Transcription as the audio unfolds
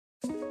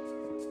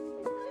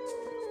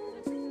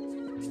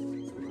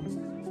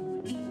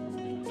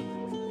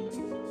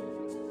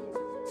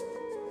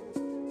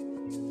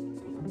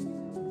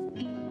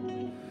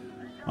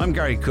I'm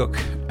Gary Cook,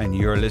 and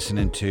you're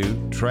listening to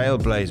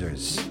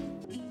Trailblazers.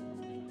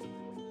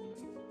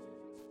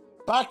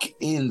 Back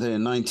in the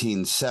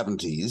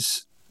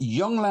 1970s,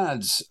 young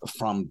lads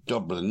from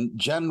Dublin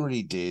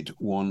generally did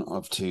one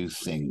of two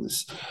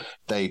things.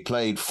 They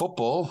played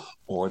football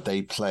or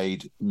they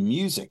played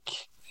music.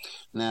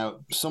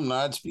 Now, some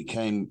lads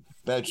became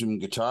bedroom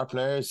guitar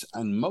players,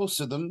 and most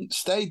of them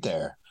stayed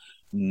there.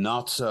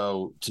 Not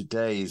so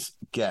today's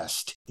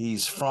guest.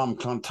 He's from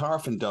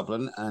Clontarf in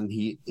Dublin, and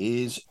he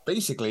is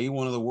basically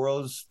one of the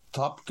world's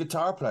top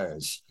guitar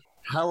players.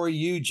 How are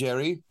you,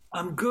 Jerry?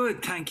 I'm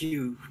good, thank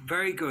you.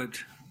 Very good.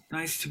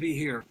 Nice to be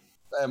here.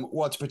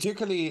 What's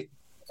particularly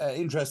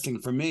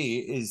interesting for me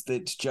is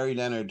that Jerry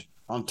Leonard,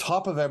 on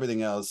top of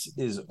everything else,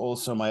 is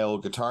also my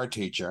old guitar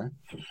teacher.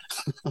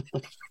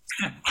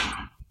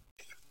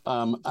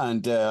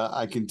 And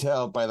I can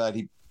tell by that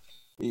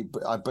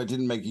I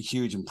didn't make a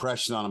huge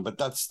impression on him, but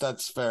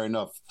that's fair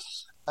enough.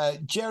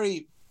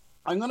 Jerry,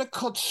 I'm going to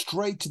cut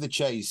straight to the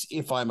chase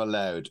if I'm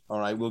allowed. All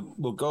right,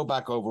 we'll go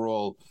back over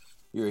all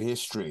your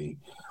history.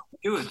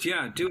 Do it,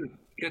 yeah, do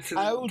it.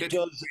 How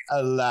does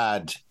a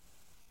lad,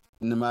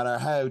 no matter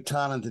how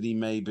talented he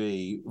may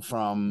be,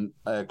 from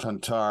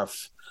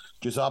Clontarf,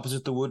 just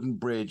opposite the wooden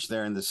bridge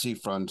there in the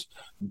seafront,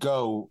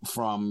 go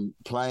from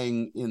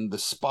playing in the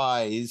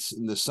Spies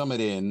in the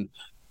Summit Inn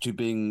to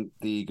being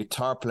the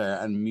guitar player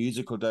and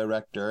musical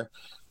director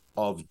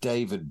of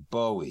David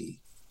Bowie?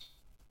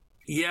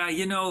 Yeah,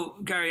 you know,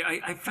 Gary,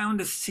 I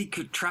found a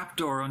secret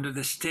trapdoor under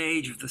the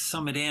stage of the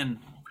Summit Inn,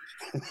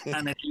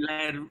 and it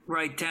led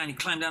right down. You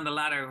climbed down the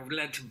ladder,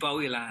 led to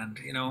Bowie Land,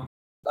 you know.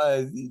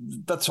 I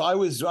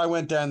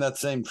went down that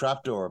same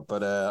trapdoor,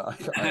 but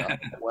I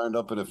wound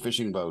up in a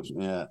fishing boat.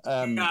 Yeah,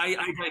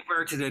 I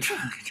diverted it.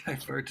 I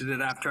diverted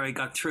it after I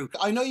got through.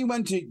 I know you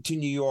went to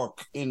New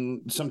York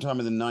in sometime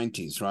in the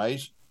 90s, right?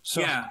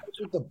 So yeah. How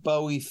did the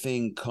Bowie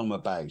thing come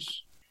about?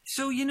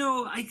 So, you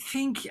know, I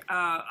think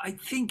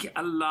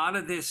a lot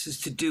of this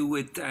is to do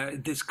with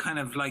this kind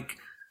of like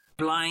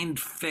blind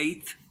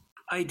faith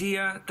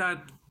idea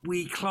that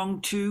we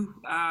clung to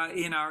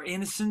in our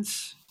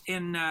innocence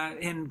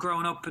in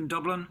growing up in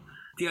Dublin.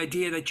 The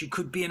idea that you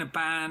could be in a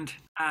band,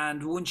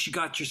 and once you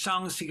got your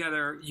songs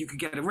together, you could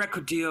get a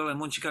record deal,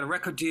 and once you got a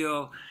record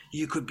deal,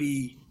 you could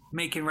be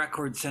making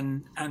records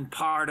and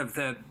part of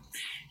the,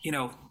 you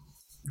know,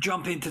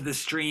 jump into the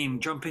stream,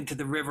 jump into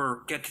the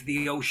river, get to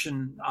the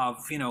ocean of,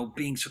 you know,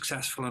 being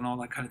successful and all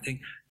that kind of thing.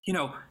 You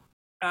know,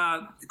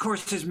 of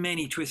course, there's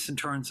many twists and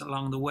turns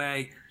along the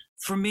way.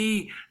 For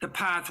me, the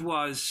path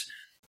was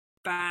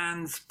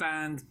bands.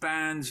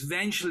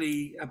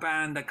 Eventually, a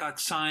band that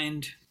got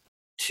signed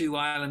to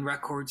Island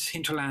Records,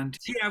 Hinterland.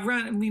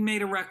 Yeah, we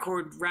made a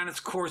record, ran its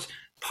course.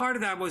 Part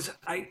of that was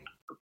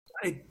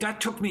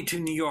that took me to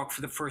New York for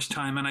the first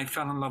time, and I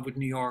fell in love with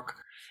New York.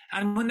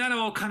 And when that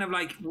all kind of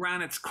like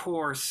ran its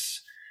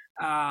course,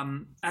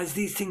 as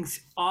these things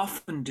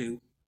often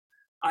do,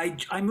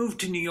 I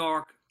moved to New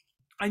York.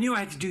 I knew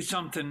I had to do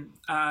something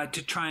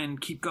to try and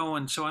keep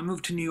going. So I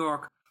moved to New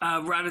York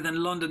rather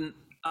than London.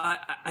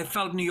 I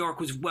felt New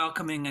York was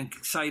welcoming and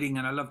exciting,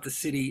 and I loved the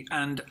city.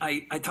 And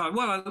I thought,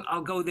 well,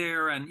 I'll go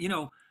there, and you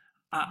know,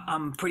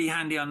 I'm pretty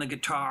handy on the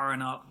guitar,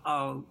 and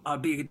I'll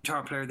be a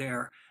guitar player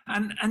there.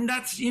 And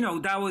that's, you know,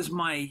 that was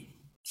my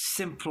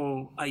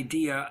simple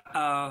idea.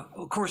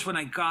 Of course, when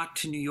I got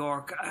to New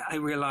York, I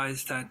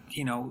realized that,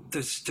 you know,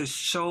 there's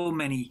so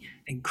many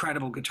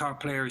incredible guitar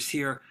players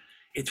here.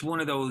 It's one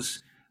of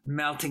those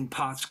melting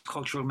pots,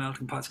 cultural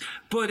melting pots.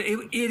 But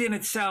it in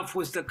itself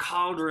was the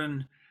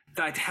cauldron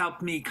that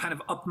helped me kind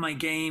of up my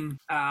game.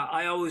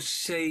 I always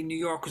say New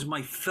York was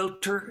my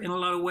filter in a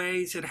lot of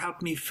ways. It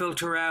helped me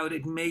filter out.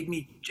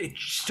 It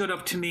stood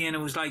up to me, and it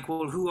was like,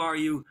 well, who are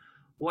you?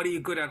 What are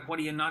you good at? What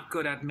are you not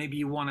good at? Maybe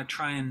you want to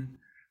try and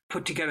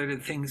put together the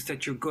things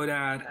that you're good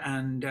at.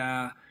 And,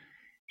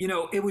 you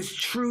know, it was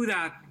through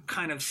that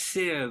kind of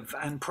sieve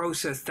and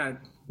process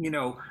that, you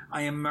know,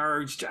 I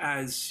emerged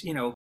as, you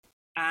know,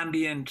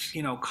 ambient,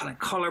 you know, kind of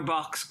color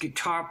box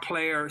guitar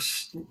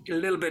players, a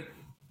little bit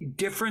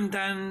different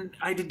than,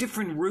 I had a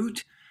different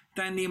route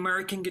than the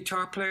American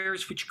guitar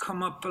players, which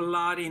come up a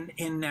lot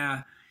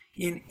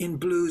in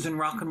blues and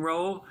rock and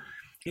roll.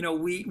 You know,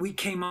 we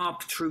came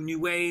up through new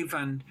wave,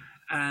 and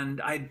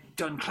I'd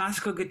done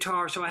classical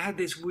guitar, so I had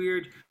this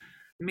weird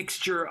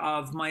mixture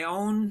of my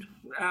own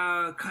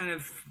kind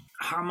of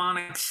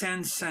harmonic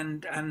sense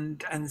and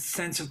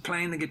sense of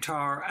playing the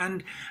guitar,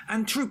 and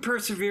through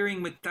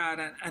persevering with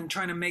that and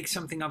trying to make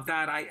something of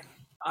that,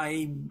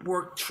 I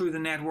worked through the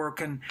network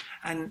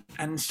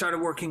and started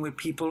working with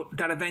people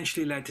that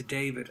eventually led to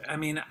David. I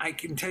mean, I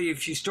can tell you a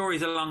few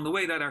stories along the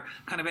way that are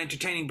kind of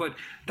entertaining, but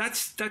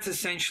that's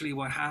essentially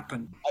what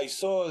happened. I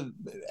saw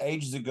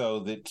ages ago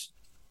that,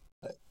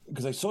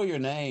 because I saw your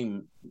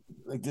name,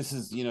 like this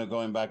is, you know,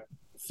 going back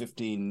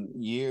 15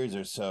 years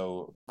or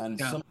so, and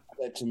someone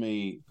said to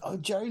me, "Oh,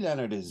 Jerry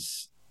Leonard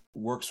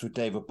works with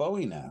David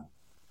Bowie now."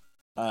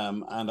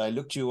 And I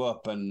looked you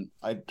up, and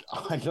I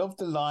love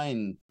the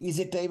line. Is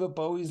it David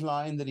Bowie's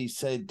line that he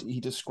said he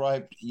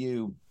described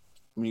you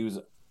when he was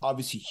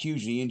obviously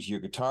hugely into your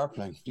guitar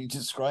playing. He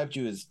described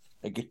you as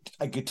a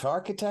guitar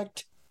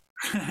architect.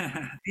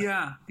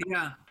 Yeah,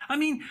 yeah. I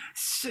mean,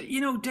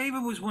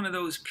 David was one of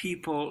those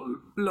people.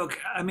 Look,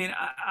 I mean,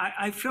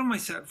 I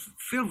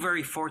feel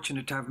very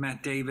fortunate to have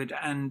met David,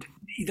 and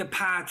the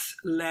paths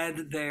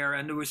led there,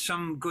 and there were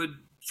some good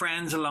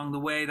friends along the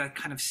way that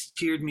kind of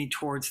steered me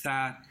towards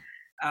that.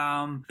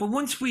 But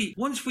once we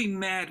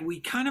met, we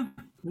kind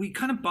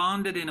of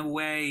bonded in a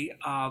way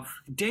of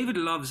David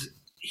loves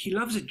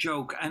a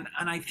joke, and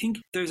I think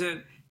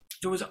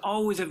there was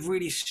always a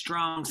really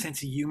strong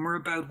sense of humor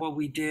about what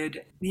we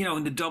did.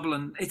 In the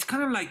Dublin, it's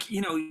kind of like,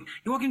 you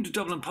walk into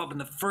Dublin pub and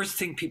the first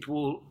thing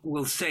people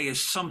will say is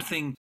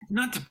something,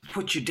 not to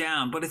put you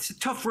down, but it's a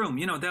tough room.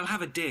 They'll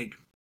have a dig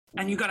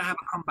and you got to have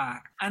a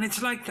comeback. And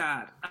it's like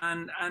that.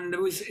 And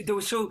there was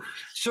so,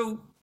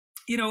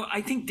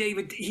 I think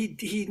David,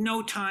 he had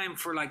no time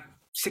for like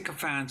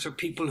sycophants or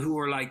people who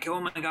were like,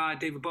 oh my God,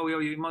 David Bowie,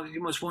 you're the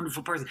most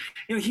wonderful person.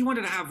 He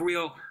wanted to have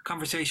real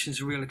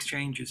conversations, real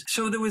exchanges.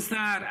 So there was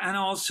that. And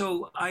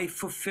also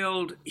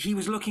he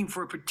was looking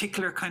for a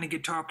particular kind of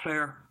guitar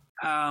player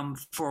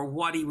for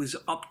what he was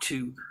up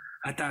to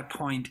at that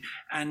point.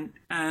 And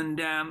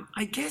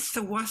I guess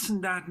there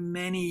wasn't that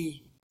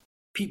many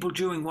people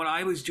doing what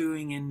I was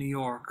doing in New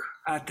York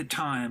at the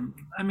time.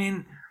 I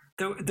mean,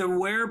 there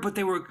were, but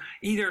they were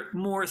either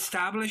more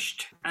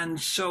established. And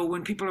so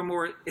when people are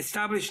more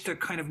established, they're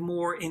kind of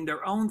more in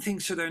their own thing.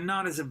 So they're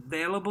not as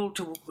available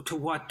to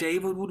what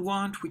David would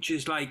want, which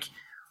is like,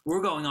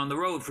 we're going on the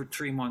road for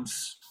 3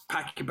 months,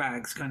 pack your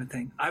bags kind of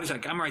thing. I was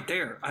like, I'm right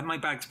there. I have my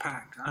bags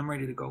packed. I'm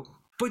ready to go.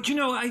 But,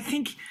 I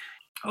think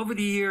over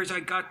the years, I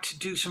got to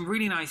do some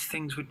really nice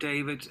things with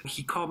David.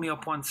 He called me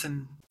up once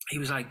and he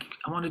was like,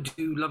 I want to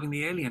do Loving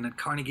the Alien at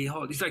Carnegie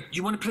Hall. He's like, do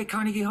you want to play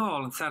Carnegie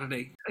Hall on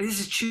Saturday?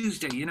 This is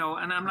Tuesday, and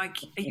I'm like,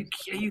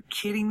 are you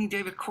kidding me,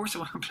 David? Of course I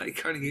want to play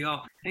Carnegie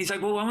Hall. And he's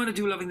like, well, I want to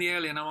do Loving the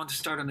Alien. I want to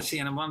start on the sea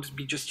and I want it to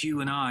be just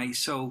you and I.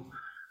 So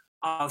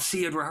I'll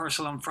see you at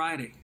rehearsal on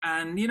Friday.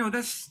 And,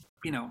 that's,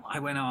 I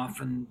went off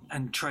and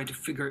tried to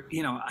figure,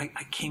 I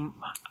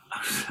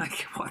was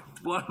like,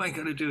 what am I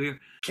going to do here?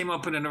 Came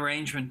up with an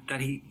arrangement that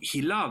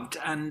he loved.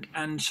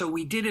 And so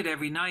we did it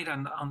every night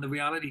on the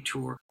reality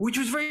tour, which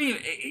was very,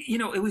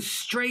 it was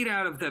straight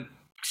out of the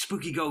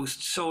Spooky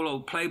Ghost solo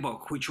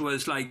playbook, which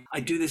was like, I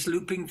do this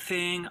looping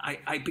thing.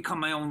 I become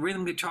my own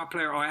rhythm guitar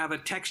player, or I have a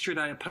texture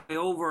that I play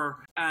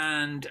over.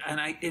 And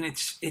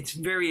it's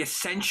very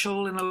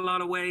essential in a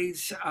lot of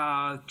ways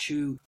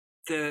to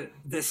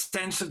the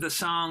sense of the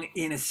song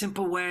in a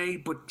simple way,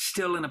 but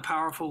still in a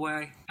powerful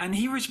way. And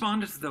he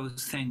responded to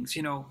those things.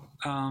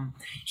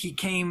 He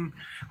came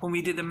when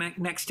we did the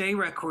Next Day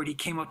record. He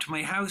came up to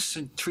my house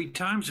 3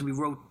 times, and we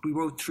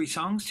wrote 3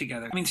 songs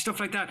together. I mean, stuff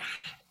like that.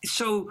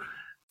 So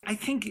I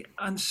think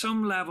on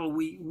some level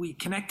we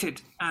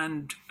connected,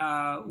 and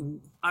I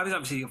was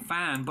obviously a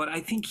fan, but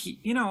I think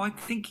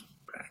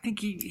I think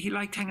he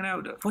liked hanging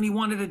out. When he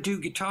wanted to do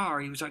guitar,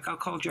 he was like, I'll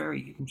call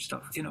Jerry and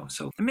stuff,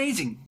 So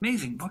amazing.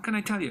 What can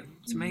I tell you?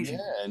 It's amazing.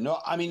 Yeah, no,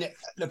 I mean,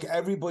 look,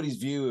 everybody's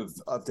view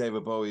of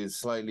David Bowie is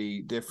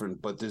slightly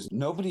different, but there's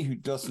nobody who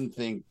doesn't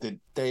think that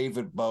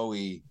David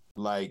Bowie,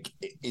 like,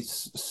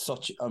 it's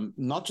such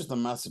not just a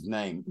massive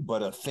name,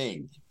 but a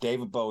thing.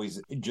 David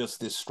Bowie's just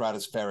this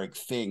stratospheric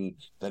thing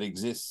that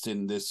exists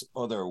in this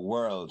other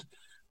world.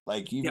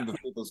 Like, even if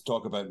people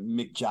talk about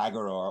Mick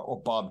Jagger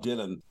or Bob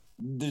Dylan,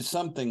 there's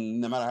something,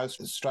 no matter how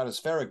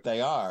stratospheric they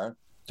are,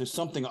 there's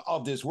something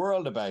of this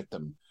world about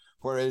them.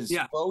 Whereas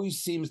Bowie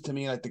seems to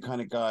me like the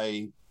kind of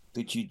guy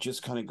that you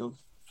just kind of go,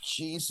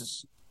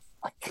 Jesus,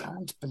 I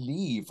can't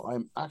believe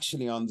I'm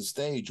actually on the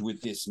stage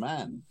with this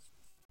man.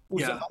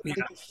 Did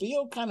you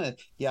feel kind of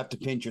you have to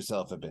pinch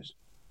yourself a bit?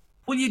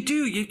 Well, you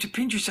do. You have to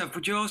pinch yourself,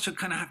 but you also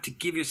kind of have to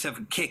give yourself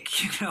a kick,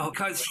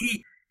 because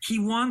he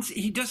wants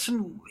you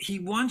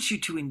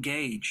to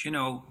engage.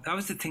 That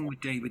was the thing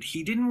with David.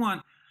 He didn't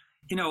want.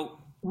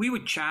 We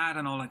would chat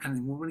and all that kind of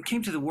thing. When it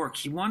came to the work,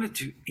 he wanted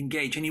to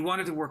engage, and he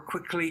wanted to work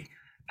quickly,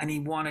 and he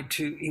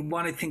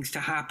wanted things to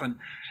happen.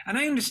 And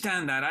I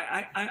understand that.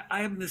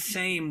 I am the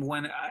same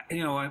when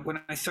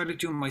I started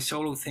doing my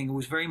solo thing. It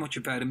was very much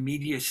about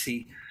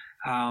immediacy,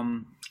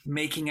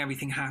 making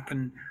everything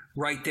happen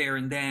right there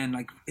and then.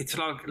 Like, it's a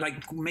lot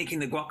like making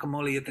the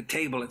guacamole at the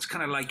table. It's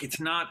kind of like,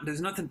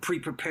 there's nothing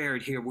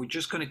pre-prepared here. We're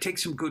just going to take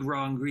some good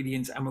raw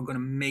ingredients and we're going to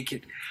make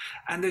it.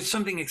 And there's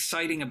something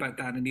exciting about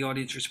that, and the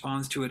audience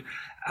responds to it.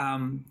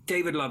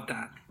 David loved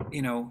that,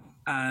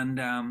 and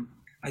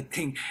I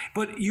think,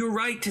 but you're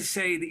right to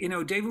say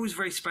that, David was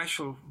very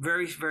special,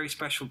 very, very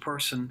special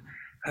person,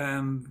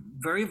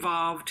 very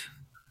evolved,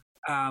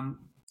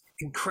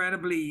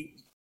 incredibly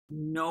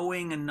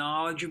knowing and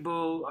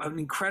knowledgeable, an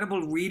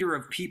incredible reader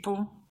of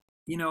people,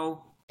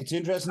 It's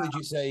interesting that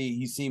you say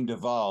he seemed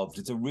evolved.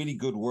 It's a really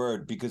good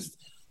word, because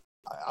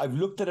I've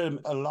looked at him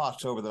a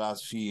lot over the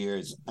last few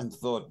years and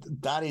thought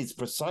that is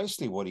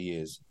precisely what he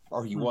is,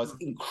 or he was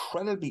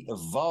incredibly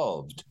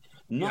evolved,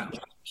 not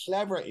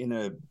clever in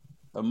a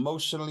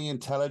emotionally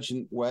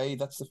intelligent way.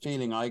 That's the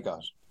feeling I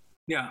got.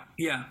 Yeah.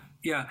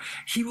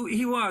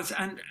 He was,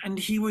 and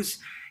he was,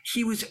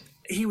 he was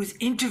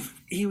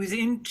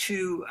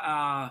into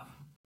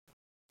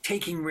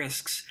taking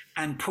risks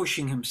and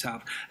pushing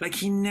himself. Like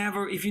he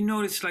never, if you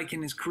notice, like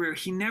in his career,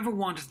 he never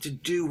wanted to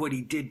do what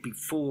he did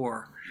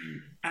before.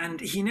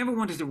 And he never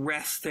wanted to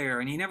rest there,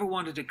 and he never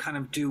wanted to kind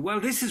of do, well,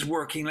 this is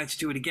working, let's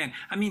do it again.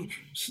 I mean,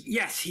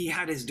 yes, he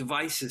had his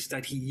devices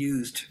that he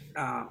used,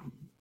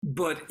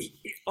 but he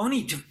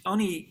only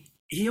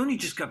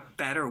just got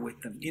better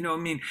with them. You know, I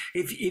mean,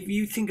 if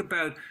you think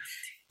about,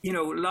 you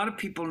know, a lot of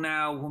people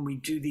now, when we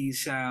do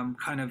these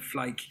kind of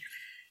like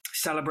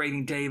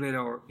celebrating David,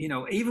 or, you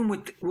know, even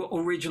with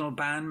original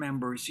band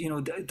members, you know,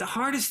 the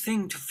hardest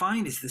thing to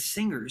find is the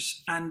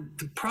singers. And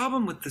the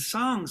problem with the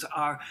songs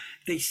are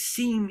they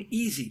seem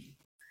easy,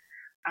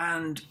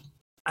 and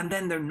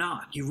then they're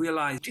not. You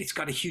realize it's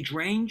got a huge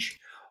range,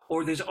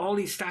 or there's all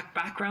these stacked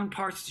background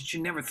parts that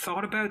you never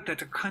thought about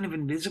that are kind of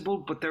invisible,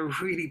 but they're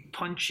really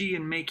punchy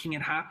and making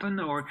it happen.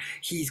 Or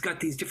he's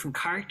got these different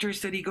characters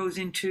that he goes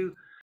into.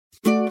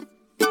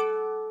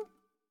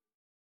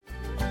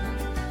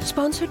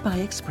 Sponsored by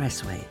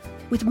Expressway.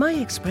 With My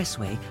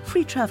Expressway,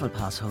 free travel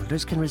pass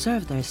holders can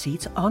reserve their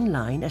seats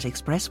online at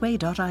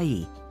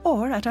expressway.ie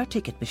or at our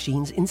ticket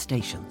machines in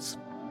stations.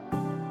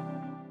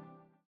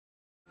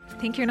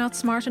 Think you're not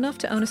smart enough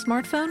to own a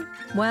smartphone?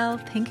 Well,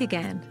 think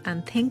again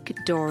and think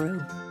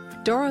Doro.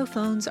 Doro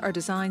phones are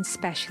designed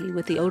specially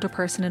with the older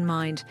person in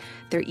mind.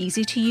 They're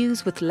easy to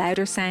use with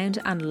louder sound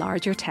and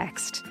larger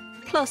text.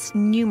 Plus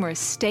numerous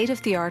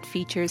state-of-the-art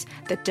features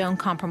that don't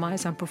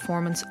compromise on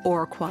performance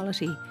or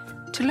quality.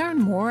 To learn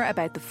more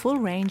about the full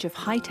range of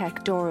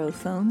high-tech Doro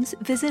phones,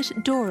 visit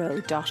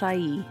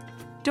doro.ie.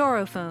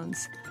 Doro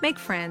phones. Make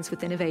friends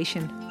with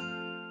innovation.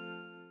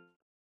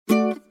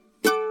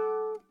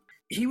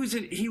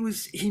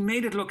 He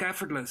made it look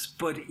effortless,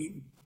 but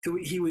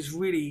he was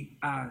really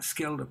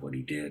skilled at what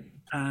he did.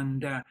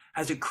 And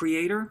as a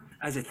creator,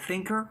 as a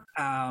thinker,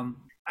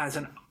 as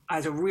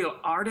a real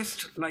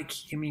artist, like,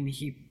 I mean,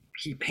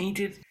 he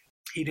painted,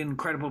 he had an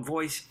incredible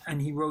voice,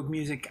 and he wrote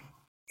music.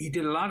 He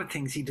did a lot of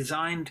things. He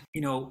designed, you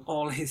know,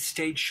 all his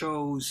stage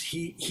shows.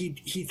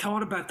 He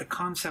thought about the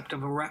concept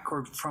of a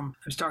record from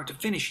start to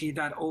finish. He had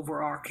that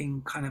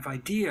overarching kind of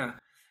idea.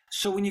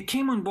 So when you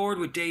came on board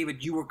with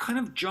David, you were kind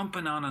of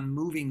jumping on a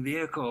moving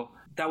vehicle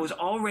that was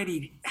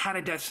already had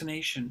a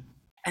destination,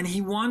 and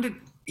he wanted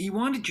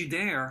you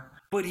there,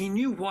 but he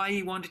knew why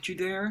he wanted you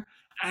there,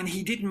 and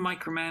he didn't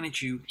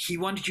micromanage you. He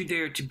wanted you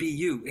there to be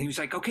you, and he was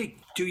like, okay,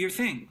 do your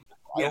thing.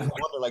 I often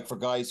wonder, like, for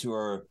guys who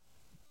are,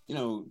 you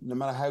know, no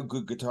matter how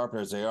good guitar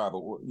players they are,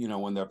 but, you know,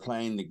 when they're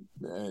playing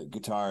the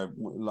guitar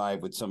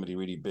live with somebody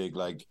really big,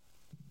 like,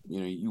 you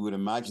know, you would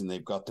imagine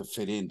they've got to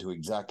fit into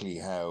exactly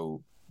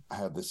how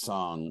the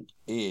song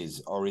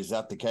is. Or is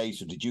that the case?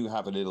 Or did you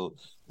have a little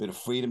bit of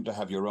freedom to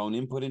have your own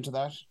input into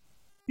that?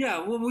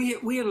 Yeah, well, we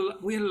had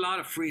a lot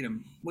of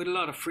freedom. We had a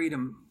lot of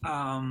freedom.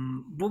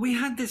 But we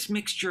had this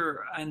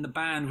mixture in the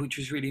band, which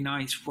was really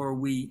nice, where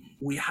we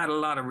had a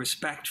lot of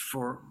respect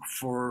for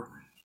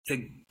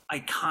the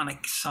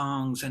iconic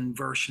songs and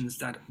versions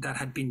that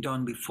had been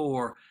done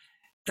before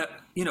that,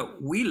 you know,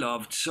 we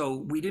loved. So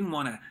we didn't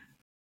want to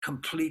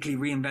completely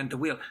reinvent the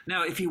wheel.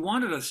 Now, if he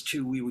wanted us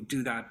to, we would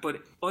do that.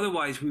 But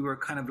otherwise, we were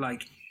kind of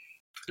like,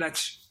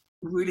 let's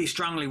really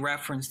strongly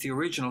reference the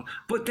original,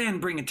 but then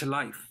bring it to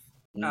life.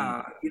 You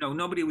know,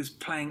 nobody was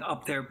playing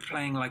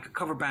like a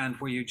cover band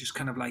where you're just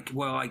kind of like,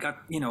 well, I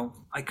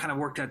kind of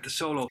worked out the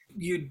solo.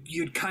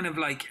 You'd kind of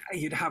like,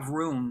 you'd have a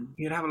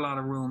lot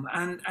of room,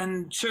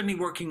 and certainly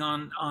working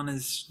on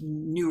his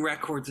new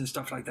records and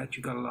stuff like that,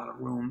 you got a lot of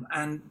room,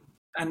 and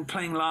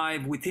playing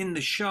live within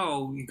the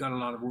show, you got a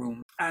lot of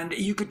room, and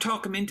you could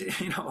talk him into,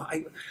 you know,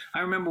 I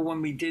remember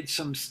when we did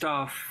some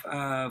stuff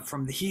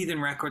from the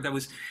Heathen record that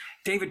was,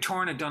 David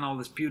Torn had done all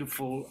this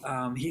beautiful,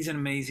 he's an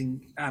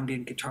amazing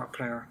ambient guitar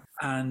player,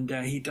 and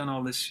he'd done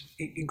all this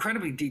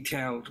incredibly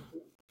detailed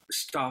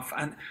stuff,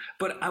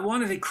 but I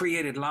wanted to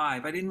create it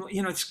live. I didn't,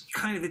 you know, it's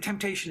kind of, the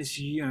temptation is,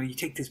 you know, you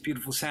take this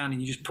beautiful sound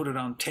and you just put it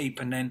on tape,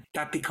 and then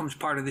that becomes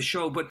part of the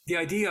show. But the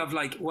idea of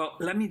like, well,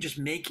 let me just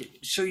make it.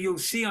 So you'll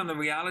see on the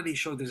reality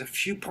show, there's a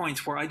few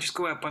points where I just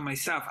go out by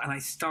myself and I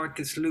start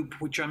this loop,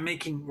 which I'm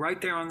making right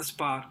there on the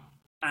spot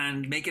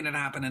and making it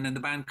happen, and then the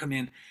band come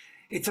in.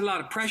 It's a lot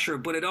of pressure,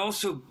 but it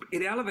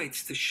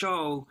elevates the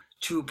show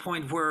to a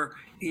point where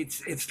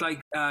it's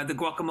like the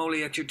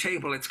guacamole at your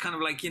table. It's kind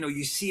of like, you know,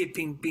 you see it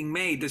being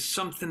made. There's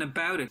something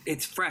about it.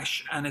 It's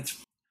fresh and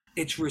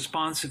it's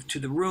responsive to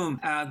the room.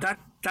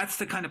 That's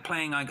the kind of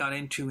playing I got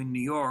into in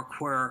New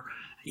York, where,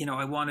 you know,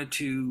 I wanted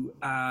to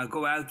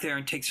go out there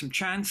and take some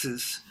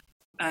chances.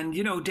 And,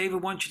 you know,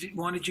 David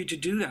wanted you to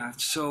do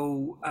that.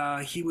 So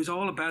he was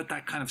all about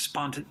that kind of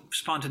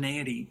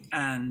spontaneity.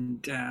 And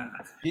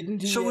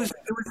so it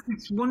was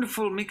this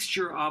wonderful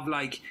mixture of,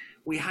 like,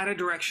 we had a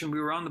direction, we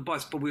were on the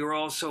bus, but we were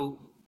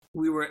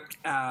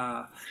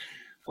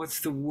what's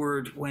the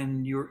word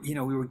when we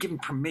were given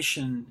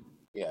permission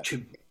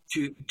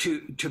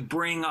to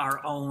bring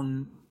our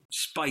own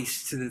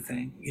spice to the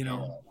thing, you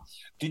know.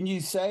 Didn't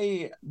you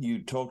say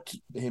you talked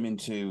him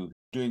into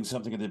doing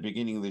something at the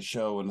beginning of the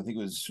show, and I think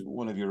it was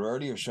one of your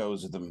earlier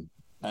shows with them.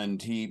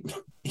 And he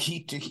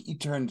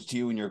turned to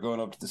you when you're going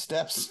up to the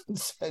steps and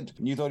said,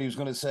 and you thought he was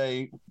going to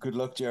say, "Good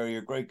luck, Jerry,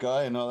 you're a great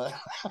guy," and all that.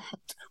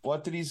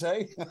 What did he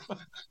say?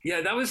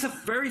 Yeah, that was the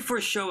very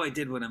first show I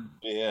did with him.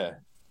 Yeah.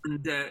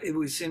 And it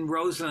was in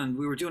Roseland.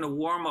 We were doing a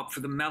warm-up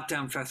for the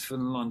Meltdown Festival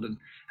in London.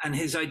 And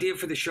his idea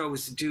for the show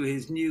was to do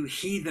his new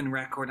Heathen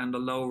record and the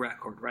Low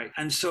record, right?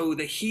 And so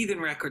the Heathen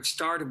record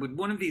started with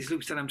one of these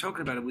loops that I'm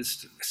talking about. It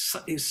was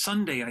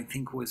Sunday, I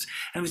think was.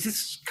 And it was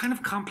this kind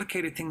of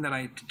complicated thing that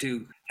I had to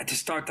do to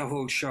start the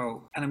whole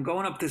show. And I'm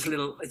going up it's a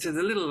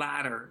little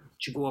ladder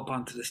to go up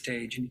onto the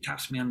stage, and he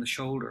taps me on the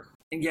shoulder.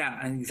 And yeah,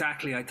 and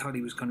exactly, I thought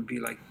he was going to be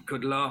like,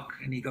 "Good luck."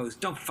 And he goes,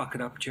 "Don't fuck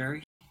it up,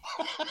 Jerry."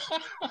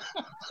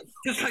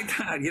 Just like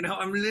that,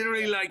 I'm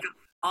literally like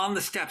on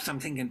the steps. I'm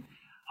thinking,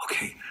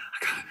 okay,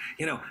 I got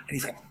it, and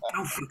he's like,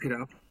 "Don't fuck it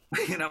up."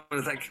 I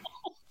was like,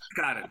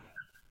 got it.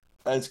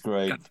 That's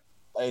great.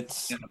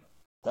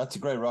 That's a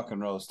great rock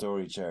and roll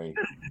story, Jerry.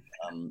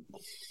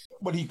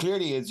 But he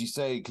clearly, as you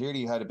say,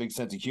 had a big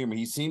sense of humor.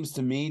 He seems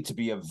to me to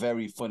be a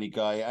very funny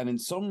guy. And in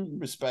some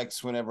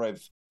respects, whenever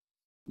I've,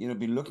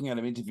 been looking at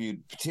him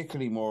interviewed,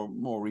 particularly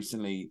more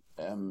recently,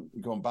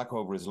 going back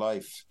over his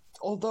life,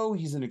 although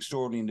he's an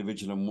extraordinary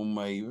individual in one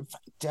way,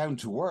 down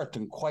to earth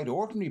and quite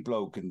ordinary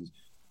bloke, and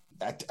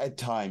at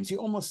times he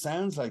almost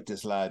sounds like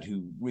this lad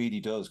who really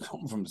does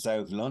come from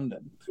South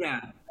London.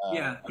 Yeah.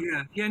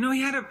 No,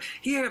 he had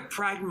a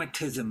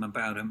pragmatism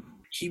about him.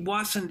 He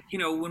wasn't,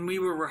 when we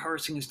were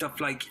rehearsing and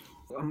stuff, like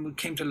when we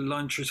came to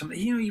lunch or something,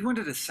 he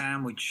wanted a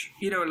sandwich,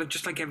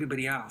 just like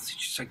everybody else.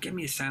 He's just like, "Give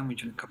me a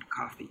sandwich and a cup of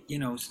coffee."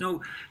 It's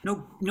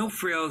no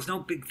frills, no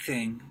big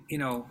thing.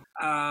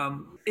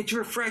 It's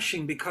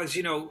refreshing because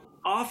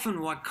often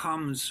what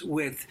comes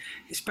with,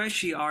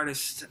 especially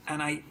artists,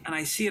 and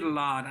I see it a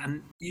lot,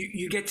 and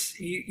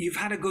you've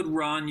had a good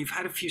run, you've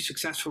had a few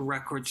successful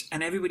records,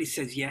 and everybody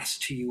says yes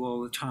to you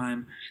all the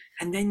time,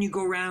 and then you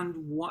go around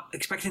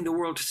expecting the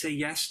world to say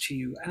yes to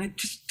you, and it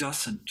just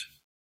doesn't.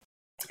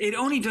 It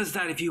only does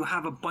that if you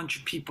have a bunch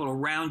of people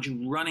around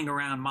you running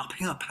around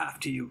mopping up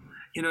after you.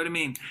 You know what I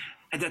mean?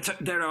 And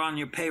that are on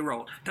your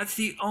payroll. That's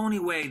the only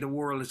way the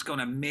world is going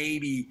to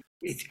maybe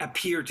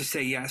appear to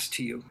say yes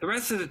to you. The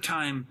rest of the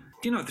time,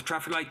 if the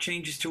traffic light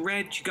changes to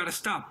red, you got to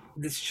stop.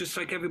 It's just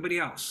like everybody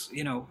else,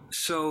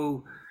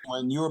 So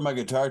when you were my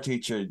guitar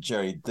teacher,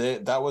 Jerry,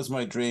 that was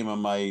my dream,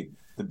 and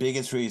the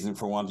biggest reason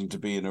for wanting to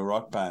be in a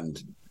rock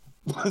band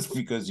was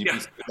because you'd be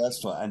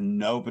successful and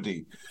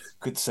nobody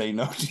could say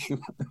no to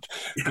you.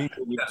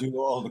 People would do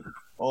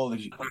all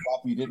the crap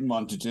you didn't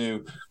want to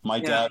do. My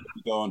dad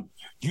would be going,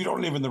 "You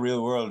don't live in the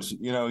real world.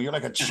 You're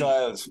like a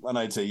child." And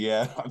I'd say,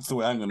 "Yeah, that's the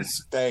way I'm going to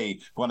stay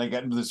when I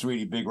get into this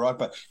really big rock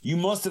band." You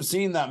must have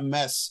seen that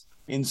mess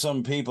in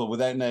some people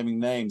without naming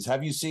names.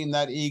 Have you seen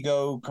that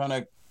ego kind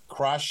of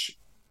crash?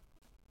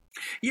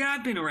 Yeah,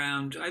 I've been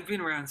around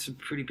some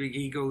pretty big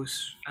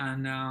egos,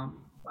 and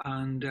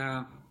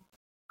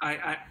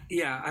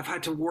I've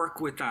had to work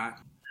with that.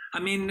 I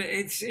mean,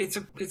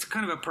 it's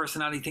kind of a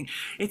personality thing.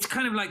 It's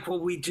kind of like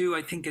what we do,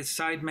 I think, as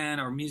sideman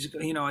or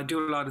musical. I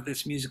do a lot of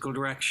this musical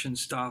direction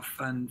stuff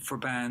and for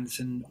bands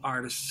and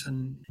artists,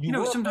 and you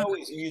were sometimes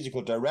always a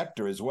musical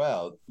director as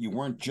well. You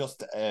weren't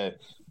just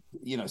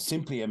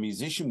simply a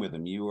musician with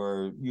him. You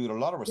had a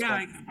lot of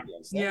respect.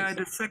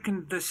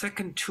 The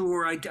second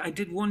tour, I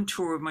did one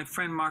tour with my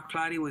friend Mark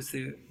Plati was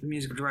the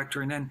musical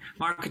director, and then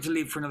Mark had to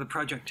leave for another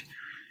project,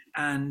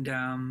 and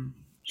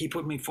he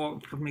put me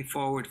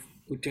forward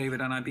with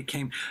David, and I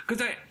became,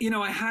 because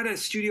I had a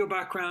studio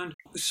background,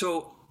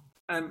 so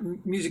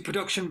music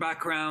production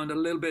background a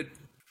little bit,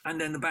 and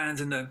then the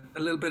bands and a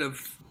little bit of,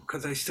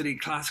 because I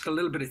studied classical, a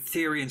little bit of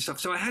theory and stuff.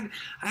 So I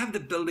have the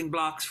building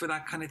blocks for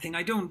that kind of thing.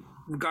 I don't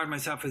regard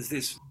myself as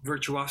this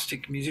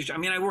virtuosic musician. I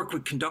mean, I work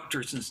with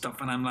conductors and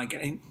stuff, and I'm like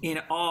in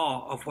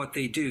awe of what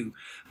they do.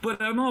 But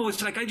I'm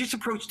always like, I just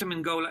approach them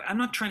and go, like, I'm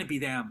not trying to be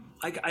them.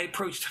 I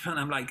approach them and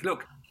I'm like,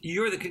 "Look,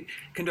 you're the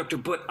conductor,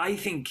 but I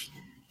think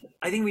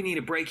we need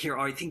a break here,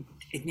 or I think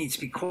it needs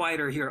to be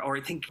quieter here, or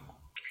I think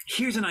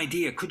here's an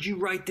idea. Could you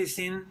write this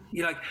in?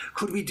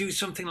 Could we do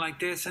something like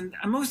this?" And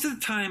most of the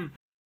time,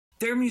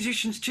 they're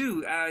musicians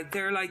too.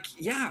 They're like,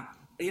 "Yeah,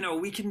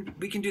 we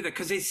can do that,"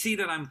 because they see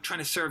that I'm trying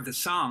to serve the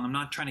song. I'm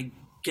not trying to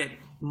get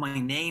my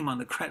name on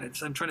the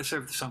credits. I'm trying to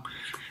serve the song.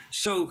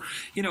 So,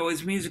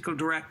 as musical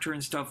director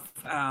and stuff,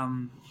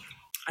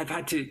 I've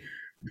had to,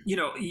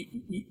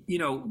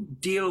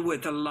 deal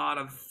with a lot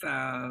of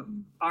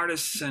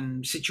artists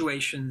and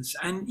situations,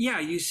 and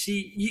you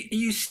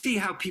see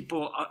how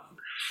people,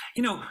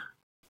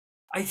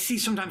 I see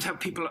sometimes how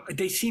people,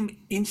 they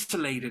seem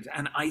insulated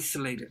and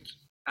isolated.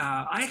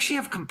 I actually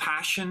have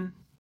compassion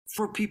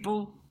for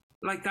people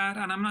like that,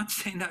 and I'm not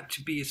saying that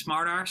to be a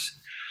smart arse,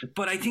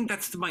 but I think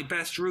that's my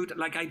best route.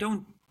 Like, I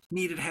don't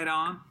meet it head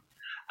on.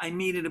 I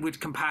meet it with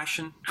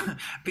compassion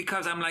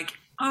because I'm like,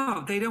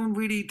 oh, they're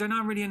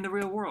not really in the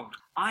real world.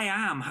 I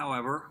am,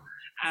 however,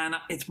 and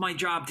it's my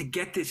job to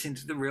get this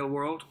into the real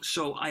world.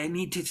 So I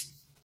need to,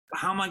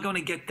 how am I going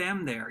to get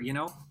them there?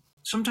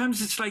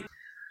 Sometimes it's like,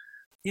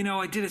 you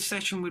know, I did a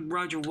session with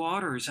Roger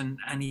Waters, and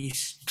he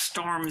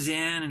storms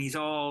in, and he's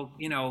all,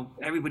 you know,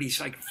 everybody's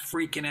like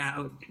freaking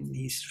out, and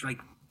he's like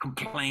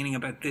complaining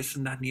about this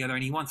and that and the other,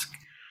 and he wants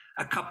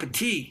a cup of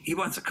tea. He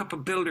wants a cup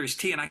of Builder's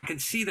tea, and I can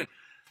see that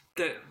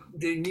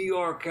the New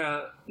York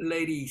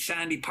lady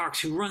Sandy Parks,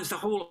 who runs the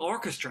whole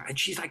orchestra, and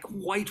she's like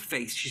white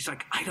faced. She's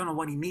like, I don't know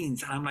what he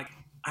means, and I'm like,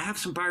 I have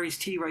some Barry's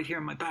tea right here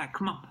in my bag.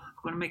 Come on,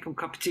 I'm going to make him a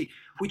cup of tea,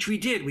 which we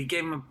did. We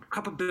gave him a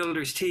cup of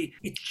Builder's tea.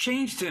 It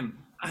changed him,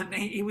 and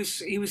he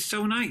was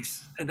so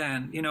nice. And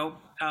then, you know,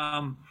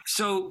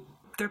 so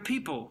they're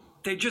people.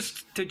 They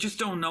just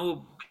don't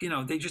know. You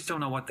know, they just don't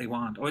know what they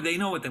want, or they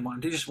know what they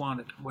want. They just want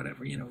it,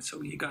 whatever. You know,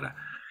 so you gotta,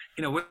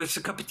 you know, whether it's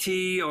a cup of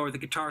tea or the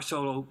guitar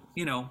solo,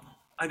 you know.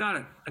 I got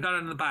it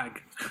in the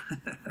bag.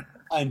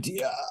 And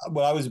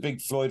well, I was a big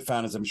Floyd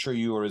fan, as I'm sure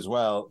you were as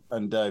well.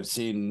 And I've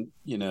seen,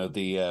 you know,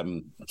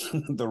 the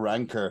the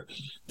rancor,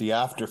 the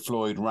after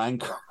Floyd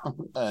rancor,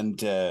 and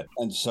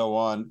so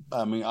on.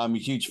 I mean, I'm a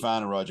huge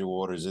fan of Roger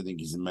Waters. I think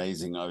he's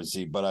amazing,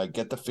 obviously. But I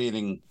get the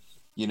feeling,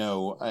 you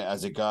know,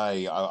 as a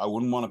guy, I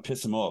wouldn't want to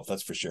piss him off.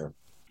 That's for sure.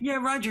 Yeah,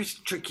 Roger's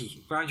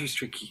tricky.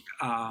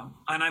 And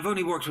I've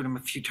only worked with him a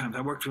few times.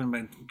 I worked with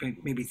him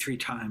maybe 3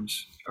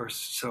 times or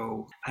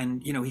so.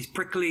 And, you know, he's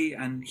prickly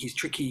and he's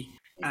tricky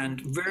and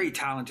very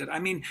talented. I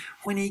mean,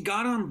 when he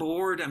got on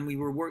board and we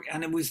were working,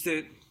 and it was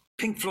the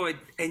Pink Floyd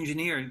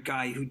engineer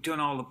guy who'd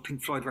done all the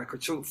Pink Floyd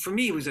records. So for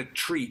me, it was a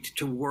treat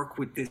to work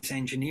with this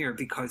engineer,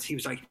 because he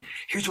was like,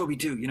 here's what we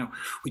do. You know,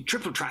 we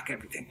triple track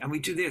everything and we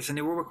do this. And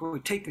they were working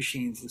with tape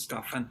machines and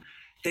stuff. And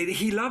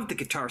he loved the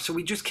guitar, so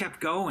we just kept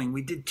going.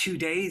 We did 2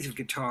 days of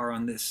guitar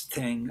on this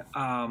thing,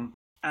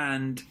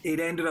 and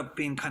it ended up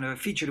being kind of a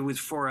feature. It was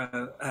for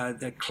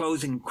the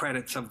closing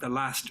credits of the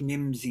last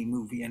Mimsy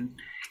movie, and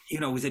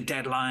you know, it was a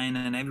deadline,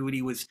 and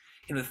everybody was,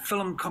 you know, the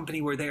film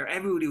company were there.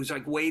 Everybody was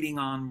like waiting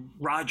on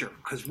Roger,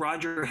 because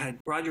Roger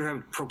had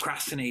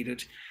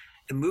procrastinated.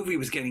 The movie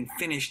was getting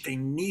finished. They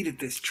needed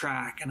this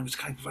track, and it was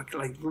kind of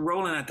like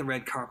rolling out the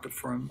red carpet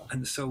for him.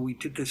 And so we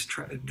did this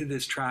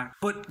track.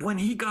 But when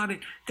he got it,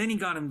 then he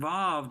got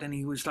involved, and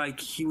he was like,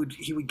 he would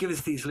give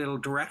us these little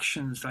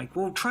directions, like,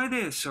 well, try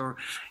this, or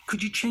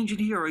could you change it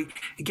here, or he'd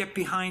get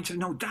behind, so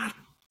no, that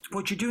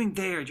what you're doing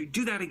there, you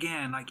do that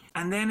again, like,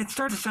 and then it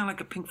started to sound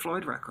like a Pink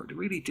Floyd record. It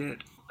really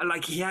did.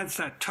 Like, he has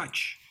that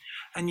touch,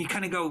 and you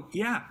kind of go,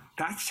 yeah,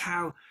 that's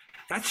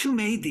who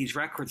made these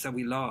records that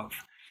we love.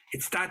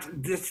 It's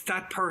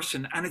that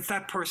person, and it's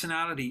that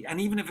personality.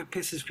 And even if it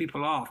pisses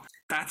people off,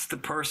 that's the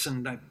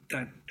person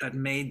that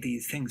made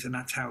these things, and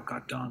that's how it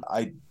got done.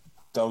 I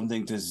don't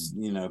think there's,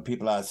 you know,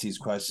 people ask these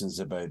questions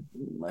about,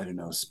 I don't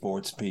know,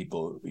 sports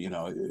people, you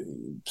know,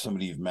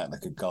 somebody you've met,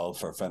 like a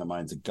golfer, a friend of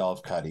mine's a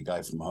golf caddy,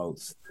 guy from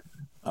Howth.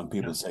 And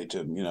people say to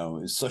him, you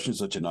know, is such and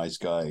such a nice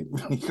guy.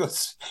 He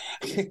goes,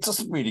 it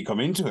doesn't really come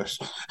into it.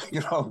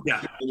 You know,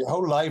 your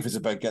whole life is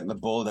about getting the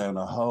ball down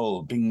a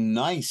hole. Being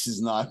nice is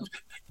not,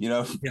 you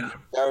know,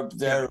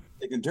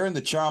 they can turn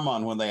the charm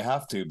on when they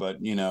have to,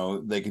 but, you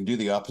know, they can do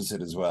the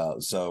opposite as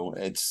well. So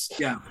it's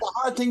a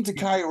hard thing to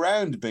carry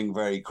around, being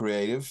very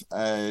creative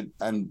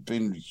and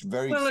being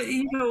very... Well,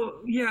 you know,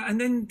 yeah. And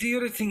then the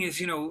other thing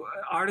is, you know,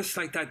 artists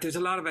like that, there's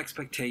a lot of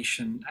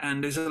expectation,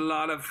 and there's a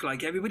lot of,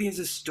 like, everybody has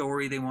a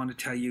story they want to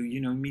tell you.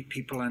 You know, meet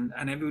people, and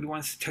everybody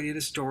wants to tell you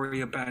the story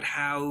about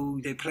how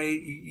they play,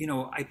 you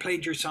know, I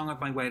played your song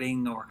at my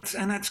wedding,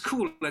 and that's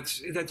cool.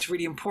 That's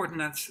really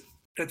important.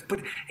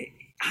 But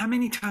how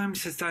many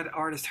times has that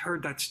artist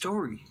heard that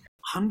story?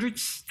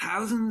 Hundreds,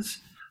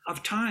 thousands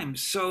of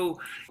times. So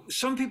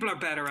some people are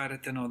better at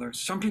it than others.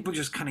 Some people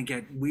just kind of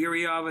get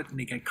weary of it and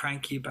they get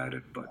cranky about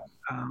it. But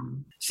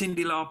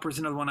Cyndi Lauper is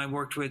another one I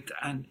worked with,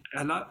 and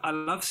I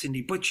love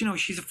Cyndi. But, you know,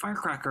 she's a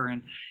firecracker,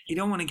 and you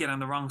don't want to get on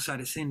the wrong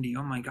side of Cyndi.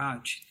 Oh, my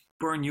God, she'd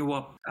burn you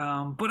up.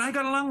 But I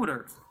got along with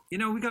her. You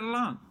know, we got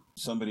along.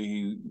 Somebody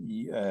who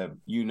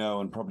you know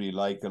and probably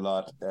like a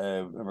lot,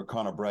 remember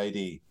Conor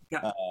Brady?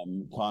 Yeah.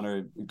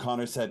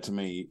 Conor said to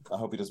me, I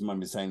hope he doesn't mind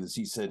me saying this,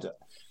 he said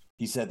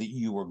that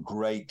you were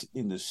great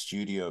in the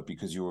studio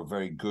because you were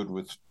very good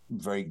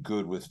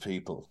with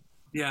people.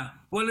 Yeah.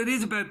 Well, it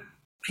is about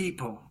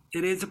people.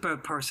 It is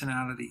about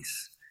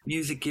personalities.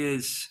 Music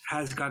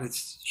has got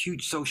its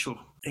huge social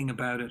thing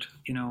about it,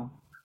 you know.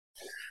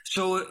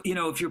 So, you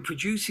know, if you're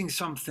producing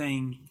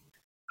something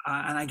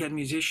and I get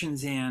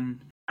musicians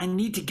in, I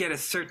need to get a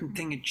certain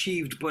thing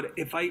achieved. But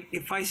if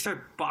I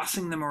start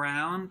bossing them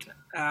around,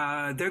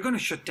 they're going to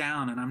shut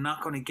down, and I'm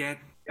not going to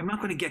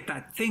get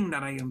that thing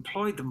that I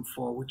employed them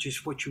for, which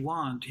is what you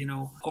want, you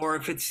know. Or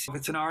if it's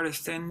an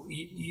artist, then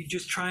you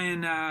just try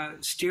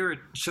and steer it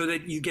so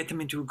that you get them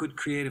into a good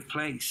creative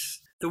place.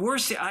 The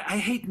worst, I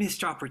hate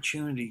missed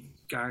opportunity,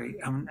 Gary.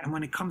 And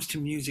when it comes to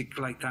music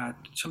like that,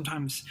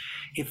 sometimes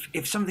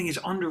if something is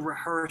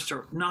under-rehearsed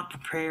or not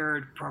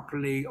prepared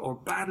properly or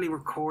badly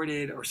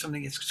recorded or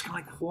something, it's just kind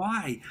of like,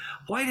 why?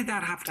 Why did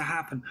that have to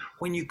happen?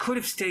 When you could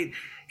have stayed,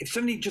 if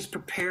somebody just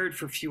prepared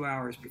for a few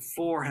hours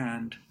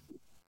beforehand,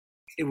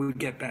 it would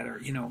get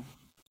better, you know.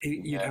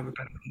 You'd have a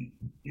better,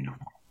 you know.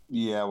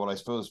 Yeah, well, I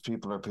suppose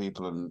people are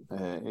people, and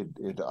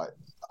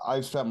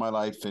I've spent my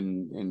life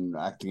in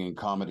acting and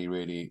comedy,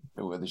 really,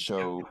 with a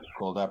show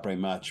called Après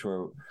Match,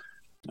 where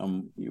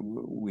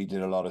we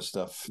did a lot of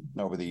stuff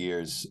over the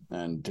years,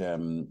 and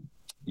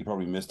you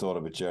probably missed all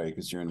of it, Jerry,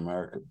 because you're in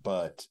America.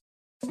 But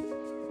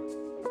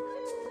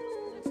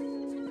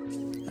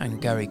and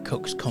Gary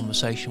Cook's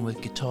conversation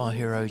with guitar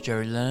hero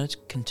Jerry Leonard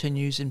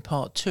continues in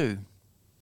part 2.